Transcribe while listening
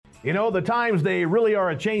You know, the times, they really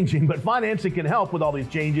are a-changing, but financing can help with all these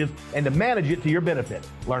changes and to manage it to your benefit.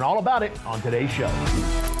 Learn all about it on today's show.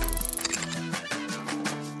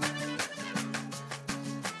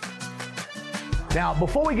 Now,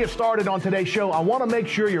 before we get started on today's show, I want to make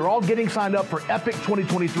sure you're all getting signed up for Epic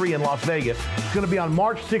 2023 in Las Vegas. It's going to be on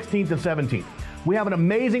March 16th and 17th. We have an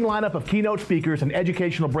amazing lineup of keynote speakers and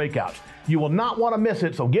educational breakouts. You will not want to miss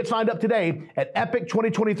it, so get signed up today at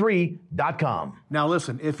epic2023.com. Now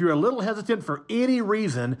listen, if you're a little hesitant for any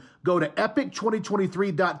reason, go to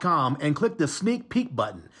epic2023.com and click the sneak peek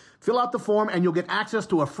button. Fill out the form and you'll get access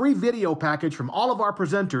to a free video package from all of our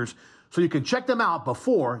presenters so you can check them out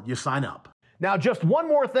before you sign up. Now, just one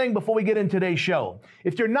more thing before we get into today's show.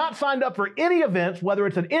 If you're not signed up for any events, whether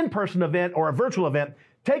it's an in-person event or a virtual event,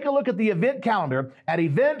 take a look at the event calendar at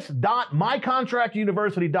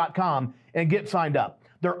events.mycontractuniversity.com and get signed up.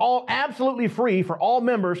 They're all absolutely free for all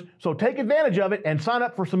members, so take advantage of it and sign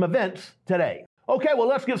up for some events today. Okay, well,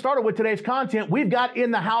 let's get started with today's content. We've got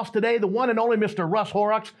in the house today the one and only Mr. Russ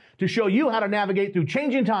Horrocks to show you how to navigate through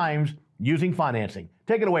changing times using financing.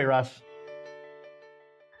 Take it away, Russ.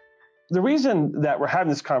 The reason that we're having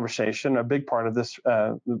this conversation, a big part of this,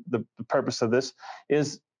 the purpose of this,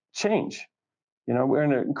 is change. You know, we're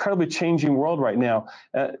in an incredibly changing world right now.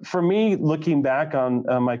 For me, looking back on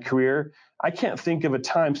my career, I can't think of a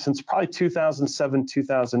time since probably 2007,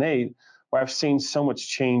 2008, where I've seen so much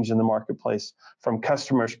change in the marketplace from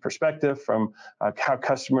customers' perspective, from how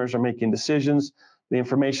customers are making decisions, the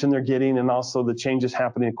information they're getting, and also the changes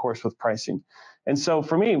happening, of course, with pricing. And so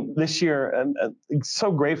for me, this year, I'm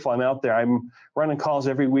so grateful I'm out there. I'm running calls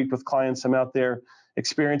every week with clients. I'm out there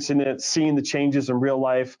experiencing it, seeing the changes in real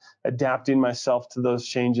life, adapting myself to those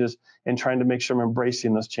changes, and trying to make sure I'm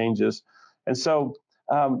embracing those changes. And so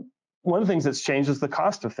one of the things that's changed is the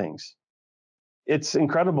cost of things. It's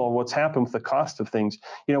incredible what's happened with the cost of things.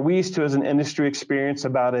 You know, we used to, as an industry, experience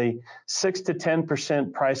about a 6 to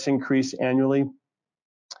 10% price increase annually.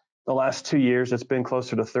 The last 2 years, it's been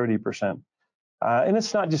closer to 30%. And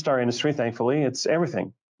it's not just our industry, thankfully, it's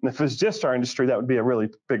everything. And if it was just our industry, that would be a really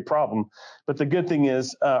big problem. But the good thing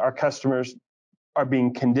is our customers are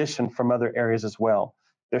being conditioned from other areas as well.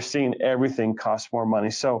 They're seeing everything cost more money.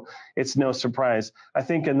 So it's no surprise. I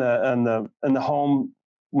think in the home,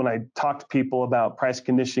 when I talk to people about price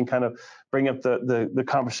conditioning, kind of bring up the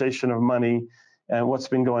conversation of money and what's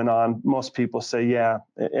been going on, most people say, yeah,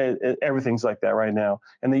 everything's like that right now.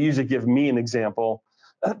 And they usually give me an example,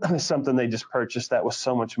 something they just purchased that was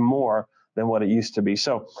so much more than what it used to be.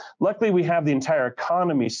 So luckily, we have the entire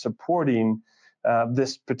economy supporting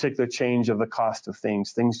this particular change of the cost of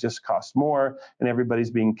things. Things just cost more, and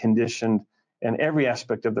everybody's being conditioned in every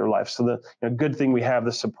aspect of their life. So the good thing, we have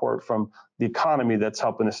the support from the economy that's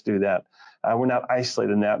helping us do that. We're not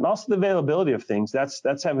isolated in that. And also the availability of things,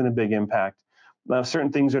 that's having a big impact.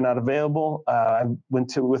 Certain things are not available. I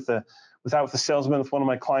went with a salesman with one of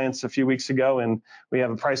my clients a few weeks ago, and we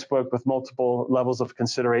have a price book with multiple levels of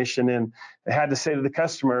consideration. And I had to say to the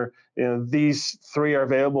customer, these 3 are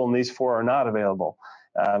available and these 4 are not available.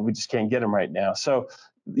 We just can't get them right now. So,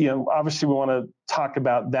 obviously we want to talk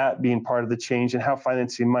about that being part of the change and how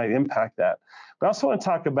financing might impact that. But I also want to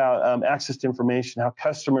talk about access to information, how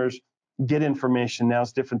customers get information now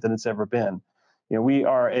is different than it's ever been. We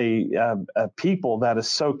are a people that is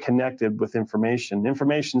so connected with information.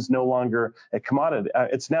 Information is no longer a commodity.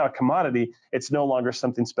 It's now a commodity. It's no longer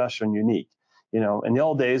something special and unique. In the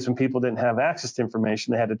old days, when people didn't have access to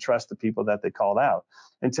information, they had to trust the people that they called out.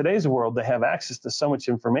 In today's world, they have access to so much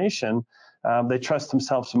information, they trust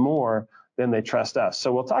themselves more than they trust us.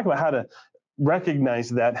 So we'll talk about how to recognize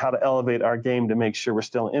that, how to elevate our game to make sure we're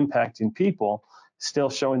still impacting people, still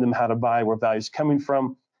showing them how to buy, where value is coming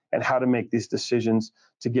from, and how to make these decisions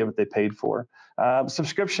to get what they paid for.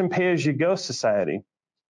 Subscription pay-as-you-go society.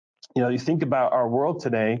 You think about our world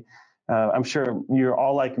today. I'm sure you're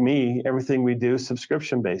all like me. Everything we do is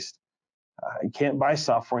subscription-based. You can't buy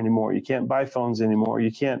software anymore. You can't buy phones anymore.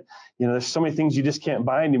 You can't, there's so many things you just can't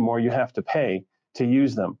buy anymore. You have to pay to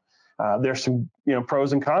use them. There's some,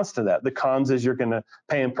 pros and cons to that. The cons is you're going to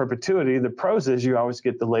pay in perpetuity. The pros is you always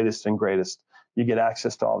get the latest and greatest. You get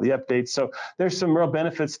access to all the updates. So there's some real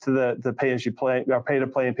benefits to the pay-as-you-play, or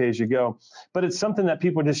pay-to-play and pay-as-you-go. But it's something that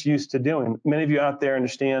people are just used to doing. Many of you out there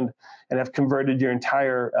understand and have converted your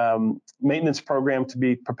entire maintenance program to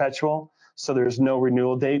be perpetual. So there's no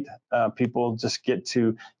renewal date. People just get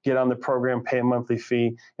on the program, pay a monthly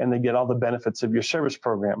fee, and they get all the benefits of your service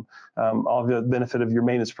program, all the benefit of your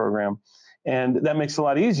maintenance program. And that makes it a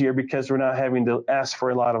lot easier because we're not having to ask for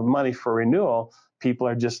a lot of money for renewal. people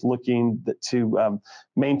are just looking to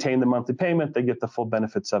maintain the monthly payment, they get the full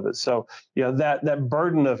benefits of it. So, that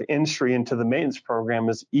burden of entry into the maintenance program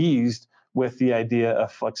is eased with the idea of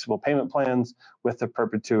flexible payment plans, with the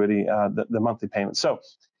perpetuity, the monthly payment. So,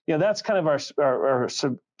 that's kind of our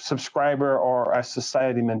subscriber or our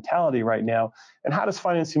society mentality right now. And how does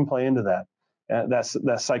financing play into that? That's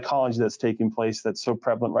that psychology that's taking place that's so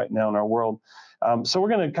prevalent right now in our world. So we're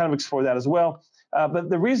going to kind of explore that as well. But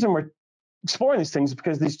the reason we're exploring these things is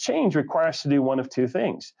because these change require us to do one of two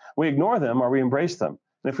things. We ignore them or we embrace them.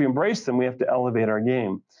 And if we embrace them, we have to elevate our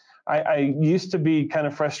game. I used to be kind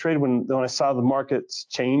of frustrated when I saw the markets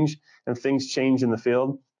change and things change in the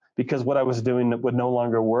field, because what I was doing would no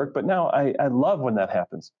longer work. But now I love when that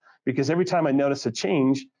happens, because every time I notice a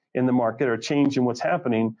change in the market or a change in what's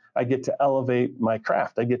happening, I get to elevate my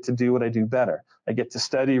craft. I get to do what I do better. I get to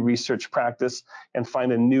study, research, practice, and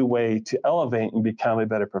find a new way to elevate and become a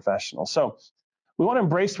better professional. So we want to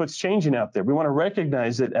embrace what's changing out there. We want to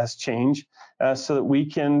recognize it as change so that we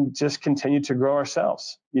can just continue to grow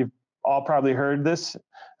ourselves. You've all probably heard this.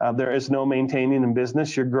 There is no maintaining in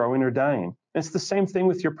business. You're growing or dying. It's the same thing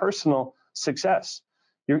with your personal success.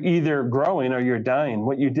 You're either growing or you're dying.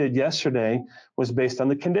 What you did yesterday was based on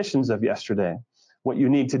the conditions of yesterday. What you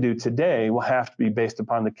need to do today will have to be based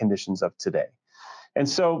upon the conditions of today. And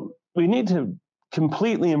so we need to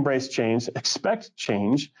completely embrace change, expect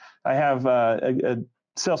change. I have a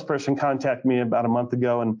salesperson contact me about a month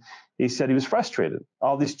ago, and he said he was frustrated.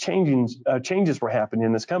 All these changes were happening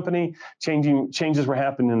in this company, changes were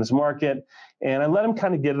happening in this market. And I let him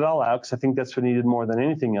kind of get it all out, because I think that's what he needed more than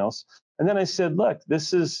anything else. And then I said, look,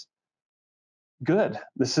 this is good.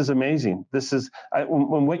 This is amazing.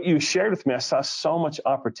 When what you shared with me, I saw so much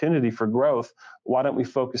opportunity for growth. Why don't we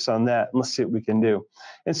focus on that and let's see what we can do?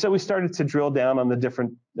 And so we started to drill down on the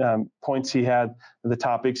different points he had, the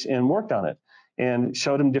topics, and worked on it, and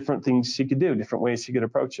showed him different things he could do, different ways he could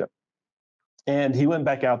approach it. And he went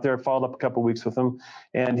back out there, followed up a couple of weeks with him,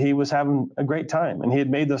 and he was having a great time. And he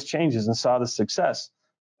had made those changes and saw the success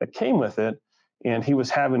that came with it. And he was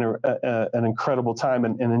having an incredible time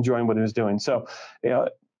and enjoying what he was doing. So,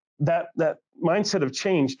 that mindset of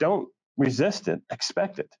change, don't resist it,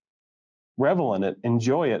 expect it, revel in it,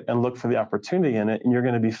 enjoy it, and look for the opportunity in it, and you're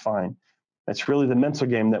going to be fine. That's really the mental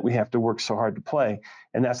game that we have to work so hard to play.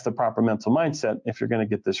 And that's the proper mental mindset if you're going to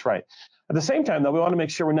get this right. At the same time, though, we want to make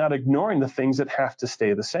sure we're not ignoring the things that have to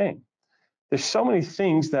stay the same. There's so many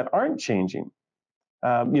things that aren't changing.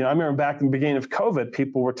 I remember back in the beginning of COVID,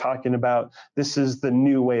 people were talking about this is the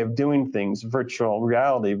new way of doing things, virtual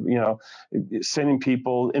reality, sending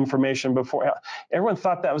people information before. Everyone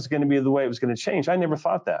thought that was going to be the way it was going to change. I never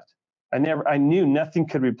thought that. I knew nothing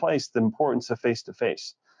could replace the importance of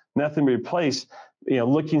face-to-face. Nothing to replace,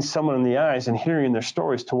 looking someone in the eyes and hearing their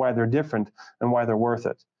stories to why they're different and why they're worth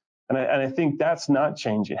it. And I think that's not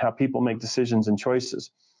changing how people make decisions and choices.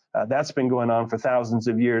 That's been going on for thousands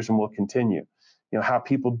of years and will continue. How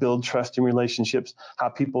people build trusting relationships, how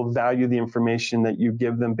people value the information that you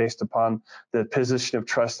give them based upon the position of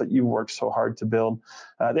trust that you work so hard to build.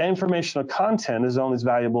 The informational content is only as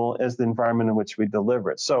valuable as the environment in which we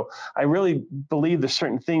deliver it. So I really believe there's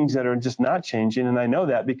certain things that are just not changing. And I know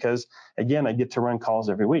that because, again, I get to run calls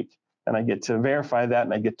every week. And I get to verify that,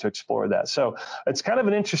 and I get to explore that. So it's kind of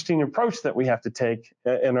an interesting approach that we have to take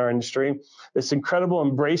in our industry. This incredible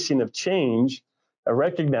embracing of change,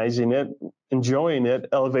 recognizing it, enjoying it,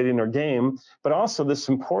 elevating our game, but also this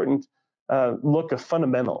important look of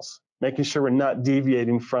fundamentals, making sure we're not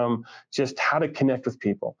deviating from just how to connect with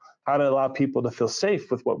people, how to allow people to feel safe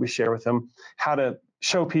with what we share with them, how to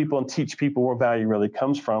show people and teach people where value really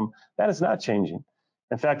comes from. That is not changing.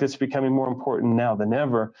 In fact, it's becoming more important now than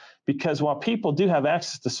ever, because while people do have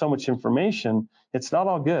access to so much information, it's not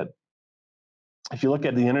all good. If you look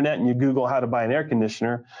at the internet and you Google how to buy an air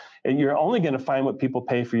conditioner, you're only going to find what people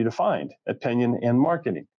pay for you to find, opinion and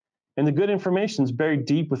marketing. And the good information is buried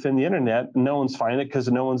deep within the internet. No one's finding it because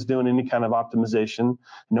no one's doing any kind of optimization.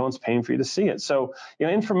 No one's paying for you to see it. So,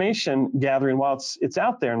 information gathering, while it's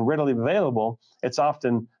out there and readily available, it's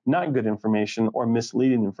often not good information or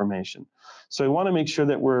misleading information. So we want to make sure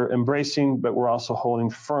that we're embracing, but we're also holding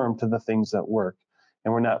firm to the things that work.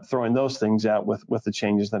 And we're not throwing those things out with the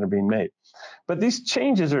changes that are being made. But these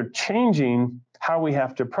changes are changing how we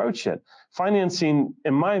have to approach it. Financing,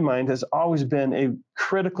 in my mind, has always been a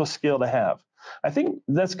critical skill to have. I think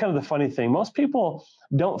that's kind of the funny thing. Most people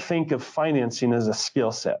don't think of financing as a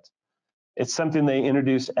skill set. It's something they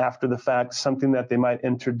introduce after the fact, something that they might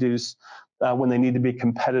introduce when they need to be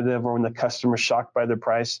competitive or when the customer's shocked by their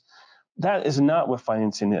price. That is not what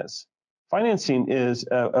financing is. Financing is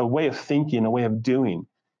a way of thinking, a way of doing.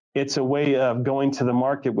 It's a way of going to the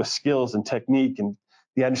market with skills and technique and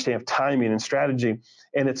the understanding of timing and strategy.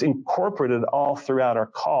 And it's incorporated all throughout our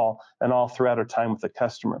call and all throughout our time with the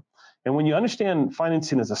customer. And when you understand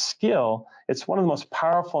financing as a skill, it's one of the most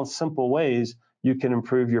powerful and simple ways you can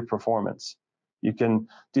improve your performance. You can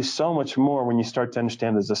do so much more when you start to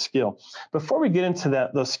understand it as a skill. Before we get into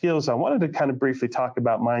those skills, I wanted to kind of briefly talk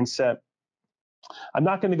about mindset. I'm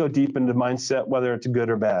not going to go deep into mindset, whether it's good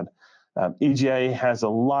or bad. EGA has a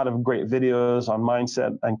lot of great videos on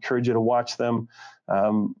mindset. I encourage you to watch them.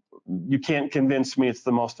 You can't convince me it's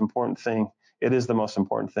the most important thing. It is the most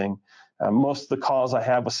important thing. Most of the calls I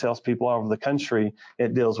have with salespeople all over the country,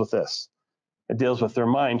 it deals with this. It deals with their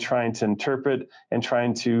mind trying to interpret and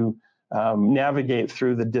trying to navigate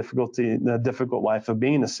through the difficult life of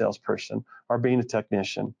being a salesperson or being a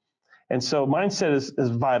technician. And so mindset is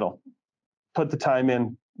vital. Put the time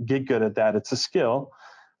in, get good at that. It's a skill.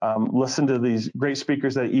 Listen to these great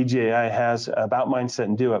speakers that EGAI has about mindset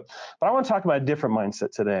and do it. But I want to talk about a different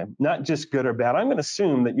mindset today, not just good or bad. I'm going to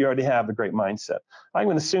assume that you already have a great mindset. I'm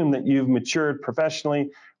going to assume that you've matured professionally,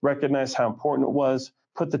 recognized how important it was,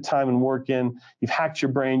 put the time and work in, you've hacked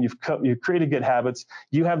your brain, you've created good habits,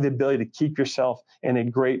 you have the ability to keep yourself in a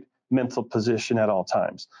great mental position at all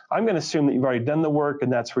times. I'm going to assume that you've already done the work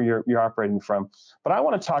and that's where you're operating from. But I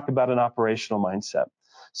want to talk about an operational mindset.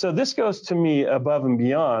 So this goes to me above and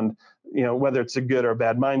beyond, whether it's a good or a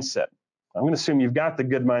bad mindset. I'm going to assume you've got the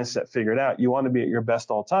good mindset figured out. You want to be at your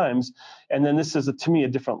best all times. And then this is, to me, a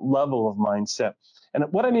different level of mindset. And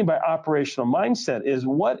what I mean by operational mindset is,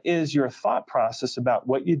 what is your thought process about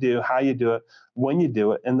what you do, how you do it, when you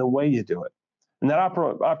do it, and the way you do it? And that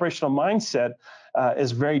operational mindset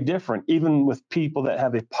is very different. Even with people that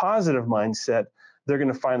have a positive mindset, they're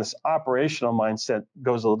going to find this operational mindset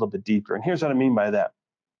goes a little bit deeper. And here's what I mean by that.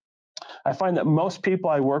 I find that most people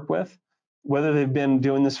I work with, whether they've been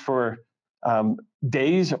doing this for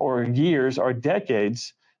days or years or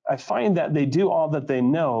decades, I find that they do all that they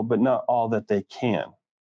know, but not all that they can.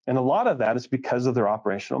 And a lot of that is because of their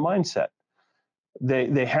operational mindset.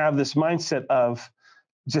 They have this mindset of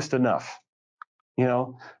just enough.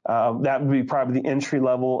 That would be probably the entry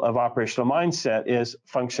level of operational mindset is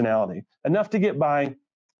functionality. Enough to get by,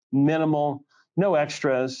 minimal, no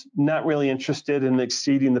extras, not really interested in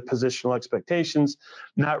exceeding the positional expectations,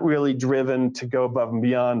 not really driven to go above and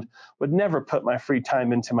beyond, would never put my free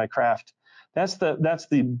time into my craft. That's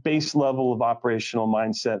the base level of operational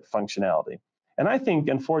mindset functionality. And I think,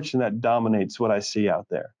 unfortunately, that dominates what I see out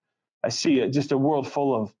there. I see just a world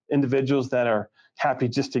full of individuals that are happy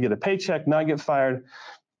just to get a paycheck, not get fired.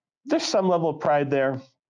 There's some level of pride there,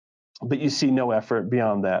 but you see no effort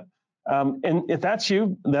beyond that. And if that's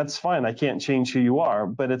you, that's fine. I can't change who you are,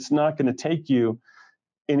 but it's not going to take you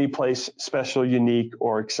any place special, unique,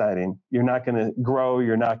 or exciting. You're not going to grow.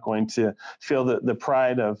 You're not going to feel the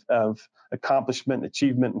pride of accomplishment,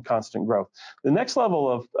 achievement, and constant growth. The next level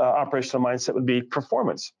of operational mindset would be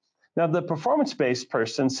performance. Now, the performance-based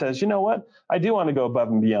person says, you know what? I do want to go above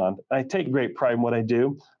and beyond. I take great pride in what I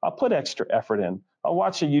do. I'll put extra effort in. I'll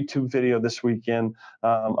watch a YouTube video this weekend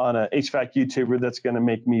on a HVAC YouTuber that's going to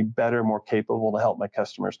make me better, more capable to help my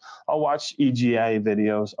customers. I'll watch EGA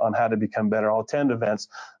videos on how to become better. I'll attend events.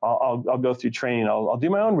 I'll go through training. I'll do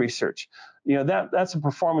my own research. That's a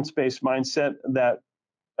performance-based mindset. That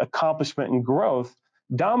accomplishment and growth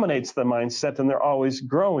dominates the mindset, and they're always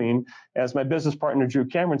growing. As my business partner, Drew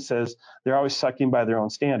Cameron, says, they're always sucking by their own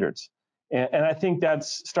standards. And I think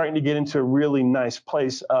that's starting to get into a really nice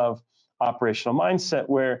place of operational mindset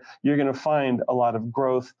where you're going to find a lot of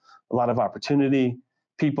growth, a lot of opportunity.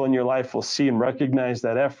 People in your life will see and recognize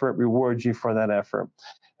that effort, reward you for that effort.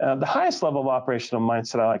 The highest level of operational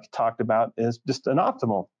mindset I like to talk about is just an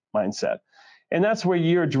optimal mindset. And that's where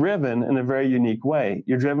you're driven in a very unique way.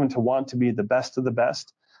 You're driven to want to be the best of the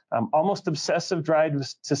best, almost obsessive drive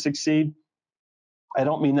to succeed. I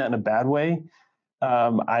don't mean that in a bad way.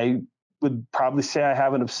 I would probably say I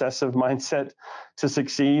have an obsessive mindset to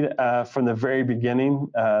succeed from the very beginning,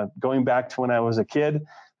 going back to when I was a kid.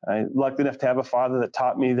 I'm lucky enough to have a father that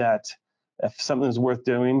taught me that if something is worth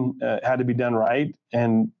doing, it had to be done right.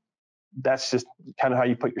 And that's just kind of how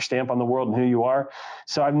you put your stamp on the world and who you are.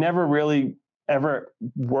 So I've never really ever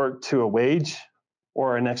worked to a wage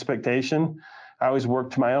or an expectation. I always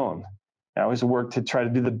worked to my own. I always worked to try to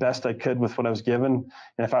do the best I could with what I was given.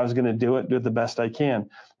 And if I was going to do it the best I can.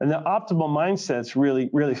 And the optimal mindset's really,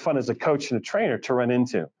 really fun as a coach and a trainer to run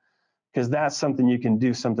into, because that's something you can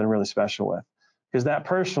do something really special with. Because that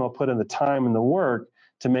person will put in the time and the work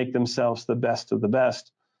to make themselves the best of the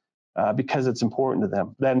best. because it's important to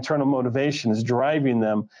them. That internal motivation is driving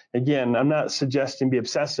them. Again, I'm not suggesting be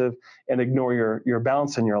obsessive and ignore your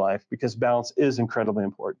balance in your life, because balance is incredibly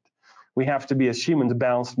important. We have to be, as humans,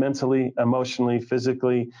 balanced mentally, emotionally,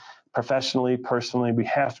 physically, professionally, personally. We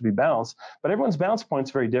have to be balanced, but everyone's balance point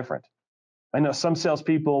is very different. I know some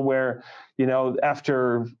salespeople where,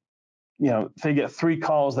 after, they get 3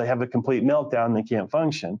 calls, they have a complete meltdown and they can't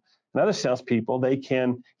function. And other salespeople, they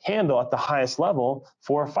can handle at the highest level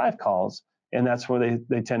 4 or 5 calls, and that's where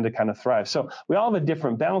they tend to kind of thrive. So we all have a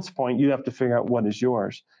different balance point. You have to figure out what is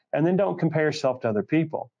yours, and then don't compare yourself to other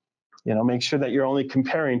people. Make sure that you're only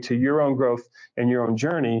comparing to your own growth and your own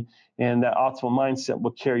journey, and that optimal mindset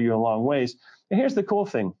will carry you a long ways. And here's the cool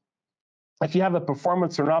thing. If you have a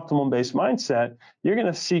performance or an optimal-based mindset, you're going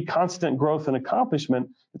to see constant growth and accomplishment.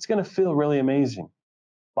 It's going to feel really amazing.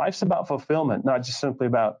 Life's about fulfillment, not just simply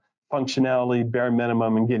about functionality, bare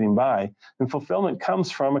minimum, and getting by. And fulfillment comes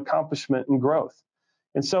from accomplishment and growth.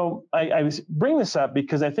 And so I bring this up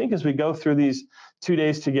because I think as we go through these 2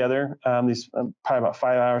 days together, these probably about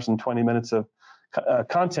 5 hours and 20 minutes of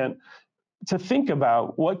content, to think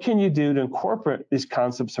about what can you do to incorporate these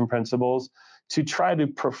concepts and principles to try to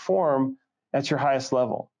perform at your highest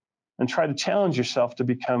level, and try to challenge yourself to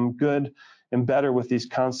become good and better with these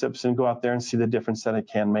concepts and go out there and see the difference that it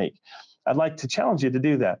can make. I'd like to challenge you to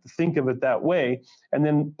do that, to think of it that way, and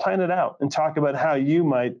then plan it out and talk about how you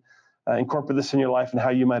might incorporate this in your life and how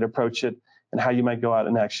you might approach it and how you might go out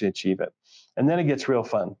and actually achieve it. And then it gets real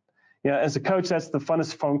fun. As a coach, that's the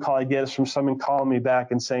funnest phone call I get, is from someone calling me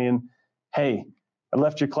back and saying, hey, I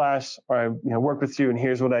left your class, or I worked with you, and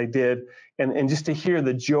here's what I did. And just to hear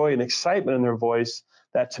the joy and excitement in their voice,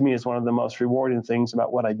 that to me is one of the most rewarding things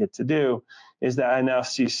about what I get to do, is that I now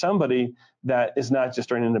see somebody that is not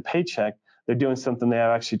just earning a paycheck. They're doing something they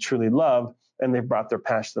actually truly love, and they've brought their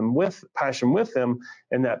passion with them,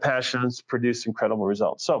 and that passion has produced incredible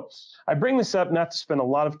results. So I bring this up not to spend a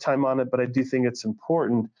lot of time on it, but I do think it's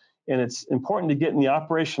important, and it's important to get in the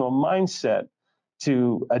operational mindset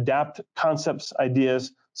to adapt concepts,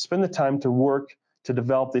 ideas, spend the time to work to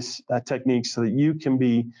develop these techniques so that you can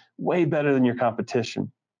be way better than your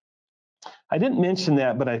competition. I didn't mention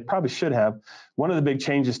that, but I probably should have. One of the big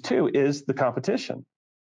changes too is the competition.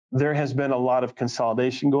 There has been a lot of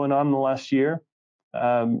consolidation going on in the last year,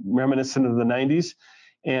 reminiscent of the 90s.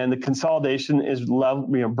 And the consolidation is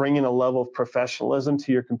bringing a level of professionalism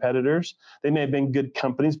to your competitors. They may have been good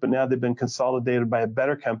companies, but now they've been consolidated by a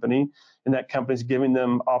better company, and that company's giving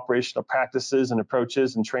them operational practices and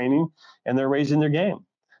approaches and training, and they're raising their game.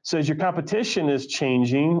 So as your competition is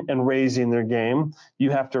changing and raising their game,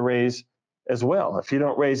 you have to raise as well. If you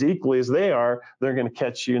don't raise equally as they are, they're going to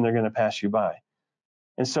catch you and they're going to pass you by.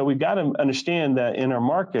 And so we've got to understand that in our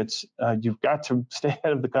markets, you've got to stay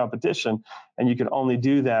ahead of the competition, and you can only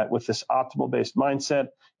do that with this optimal-based mindset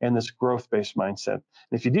and this growth-based mindset.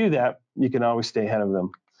 And if you do that, you can always stay ahead of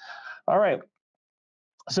them. All right.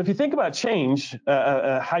 So if you think about change,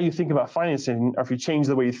 how you think about financing, or if you change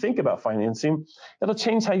the way you think about financing, it'll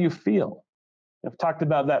change how you feel. I've talked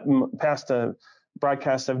about that in past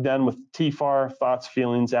broadcasts I've done with TFAR, thoughts,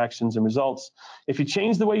 feelings, actions, and results. If you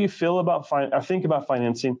change the way you feel about or think about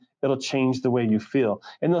financing, it'll change the way you feel.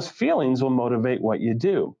 And those feelings will motivate what you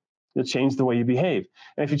do. It'll change the way you behave.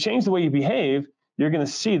 And if you change the way you behave, you're going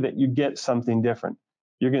to see that you get something different.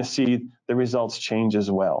 You're going to see the results change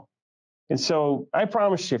as well. And so I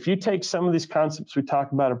promise you, if you take some of these concepts we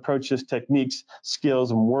talk about, approaches, techniques,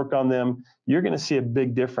 skills, and work on them, you're going to see a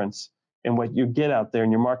big difference in what you get out there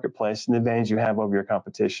in your marketplace and the advantage you have over your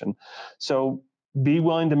competition. So be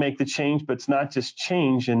willing to make the change, but it's not just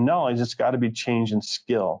change in knowledge, it's got to be change in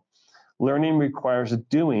skill. Learning requires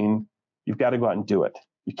doing. You've got to go out and do it.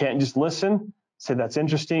 You can't just listen, say that's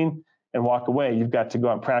interesting, and walk away. You've got to go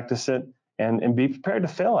out and practice it and be prepared to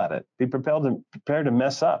fail at it. Be prepared to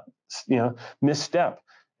mess up, misstep,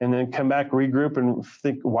 and then come back, regroup, and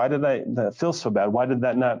think, why did that feel so bad? Why did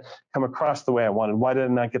that not come across the way I wanted? Why did I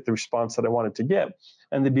not get the response that I wanted to get?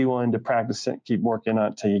 And to be willing to practice it, keep working on it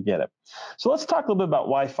until you get it. So let's talk a little bit about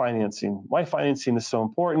why financing is so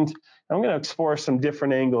important. I'm going to explore some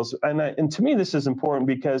different angles. And to me, this is important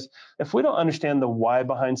because if we don't understand the why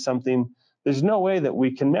behind something, there's no way that we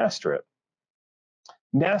can master it.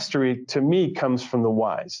 Mastery, to me, comes from the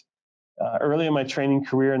whys. Early in my training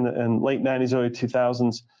career in late 90s, early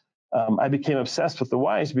 2000s, I became obsessed with the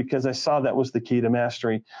whys because I saw that was the key to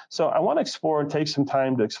mastery. So I want to explore and take some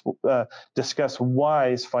time to discuss why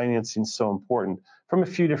is financing so important from a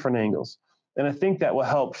few different angles. And I think that will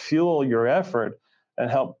help fuel your effort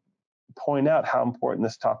and help point out how important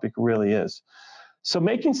this topic really is. So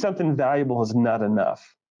making something valuable is not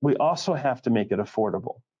enough. We also have to make it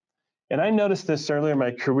affordable. And I noticed this earlier in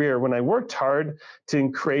my career when I worked hard to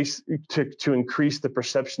increase the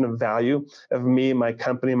perception of value of me, my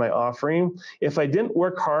company, my offering. If I didn't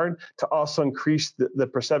work hard to also increase the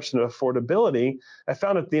perception of affordability, I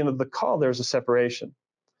found at the end of the call there was a separation.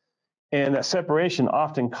 And that separation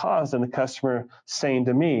often caused the customer saying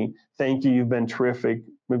to me, "Thank you, you've been terrific.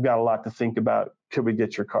 We've got a lot to think about. Could we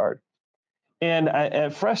get your card?" And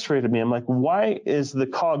it frustrated me. I'm like, why is the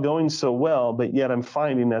call going so well, but yet I'm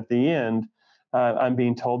finding at the end, I'm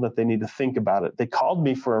being told that they need to think about it. They called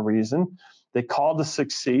me for a reason. They called to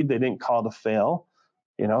succeed. They didn't call to fail.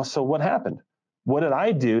 So what happened? What did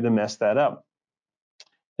I do to mess that up?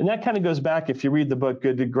 And that kind of goes back, if you read the book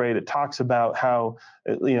Good to Great, it talks about how,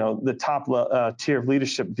 the top tier of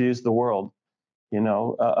leadership views the world.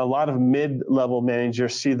 A lot of mid-level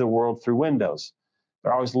managers see the world through windows.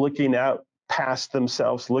 They're always looking out past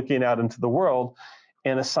themselves, looking out into the world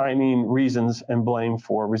and assigning reasons and blame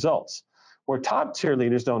for results. Where top tier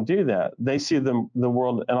leaders don't do that. They see the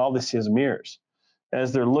world and all they see is mirrors.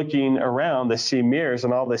 As they're looking around, they see mirrors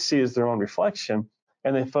and all they see is their own reflection,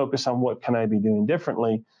 and they focus on what can I be doing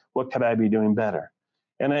differently? What could I be doing better?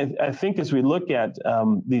 And I think as we look at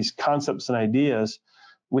these concepts and ideas,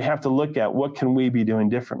 we have to look at what can we be doing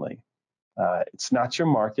differently. It's not your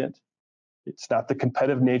market. It's not the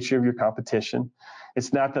competitive nature of your competition.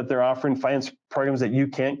 It's not that they're offering finance programs that you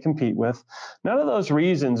can't compete with. None of those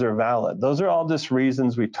reasons are valid. Those are all just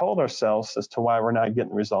reasons we told ourselves as to why we're not getting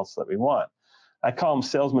the results that we want. I call them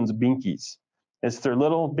salesmen's binkies. It's their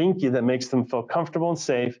little binky that makes them feel comfortable and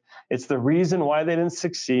safe. It's the reason why they didn't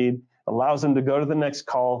succeed, allows them to go to the next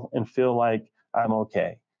call and feel like I'm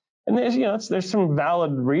okay. And there's some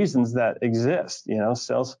valid reasons that exist.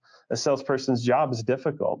 A salesperson's job is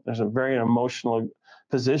difficult. There's a very emotional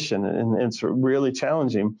position, and it's really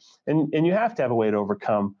challenging. And you have to have a way to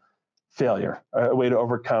overcome failure, a way to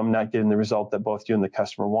overcome not getting the result that both you and the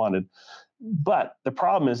customer wanted. But the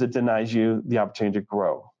problem is it denies you the opportunity to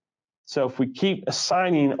grow. So if we keep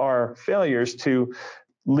assigning our failures to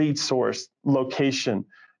lead source, location,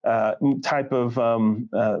 type of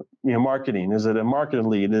marketing, is it a marketing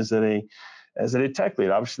lead? Is it a tech lead?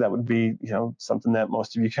 Obviously, that would be something that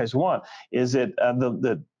most of you guys want. Is it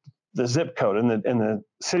the zip code in the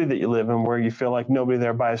city that you live in where you feel like nobody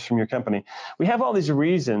there buys from your company? We have all these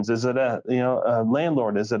reasons. Is it a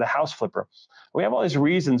landlord? Is it a house flipper? We have all these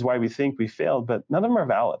reasons why we think we failed, but none of them are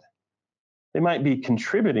valid. They might be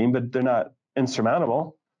contributing, but they're not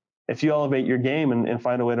insurmountable. If you elevate your game and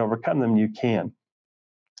find a way to overcome them, you can.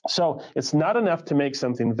 So it's not enough to make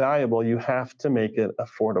something valuable. You have to make it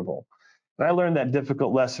affordable. And I learned that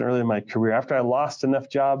difficult lesson early in my career. After I lost enough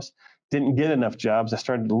jobs, didn't get enough jobs, I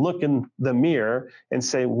started to look in the mirror and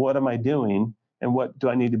say, what am I doing? And what do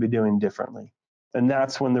I need to be doing differently? And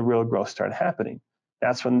that's when the real growth started happening.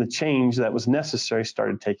 That's when the change that was necessary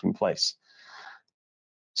started taking place.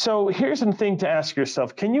 So here's the thing to ask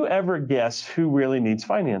yourself. Can you ever guess who really needs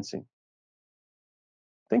financing?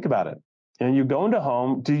 Think about it. And you go into a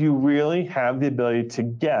home, do you really have the ability to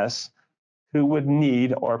guess who would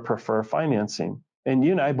need or prefer financing? And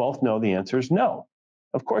you and I both know the answer is no.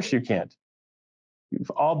 Of course you can't.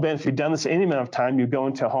 If you've done this any amount of time, you go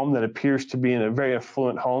into a home that appears to be in a very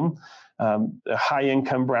affluent home, a high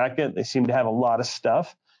income bracket. They seem to have a lot of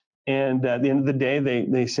stuff. And at the end of the day,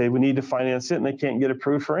 they say we need to finance it and they can't get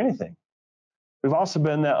approved for anything. We've also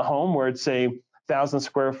been in that home where it's a 1,000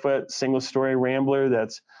 square foot, single story Rambler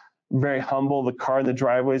that's very humble. The car in the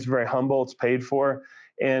driveway is very humble. It's paid for.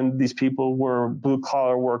 And these people were blue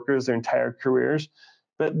collar workers their entire careers,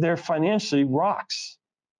 but they're financially rocks.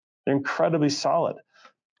 They're incredibly solid.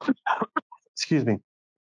 Excuse me.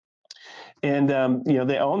 And,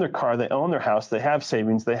 they own their car, they own their house, they have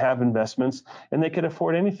savings, they have investments, and they could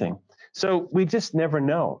afford anything. So we just never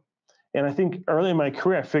know. And I think early in my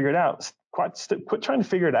career, I figured out, quit trying to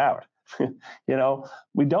figure it out.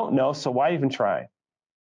 We don't know, so why even try?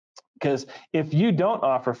 Because if you don't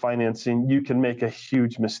offer financing, you can make a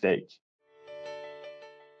huge mistake.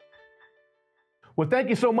 Well, thank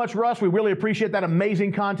you so much, Russ. We really appreciate that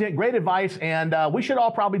amazing content, great advice, and we should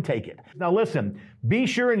all probably take it. Now listen, be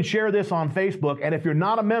sure and share this on Facebook, and if you're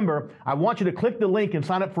not a member, I want you to click the link and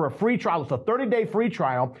sign up for a free trial. It's a 30-day free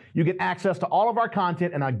trial. You get access to all of our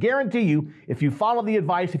content, and I guarantee you, if you follow the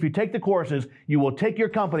advice, if you take the courses, you will take your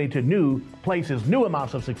company to new places, new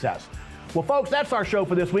amounts of success. Well, folks, that's our show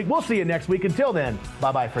for this week. We'll see you next week. Until then,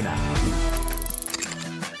 bye-bye for now.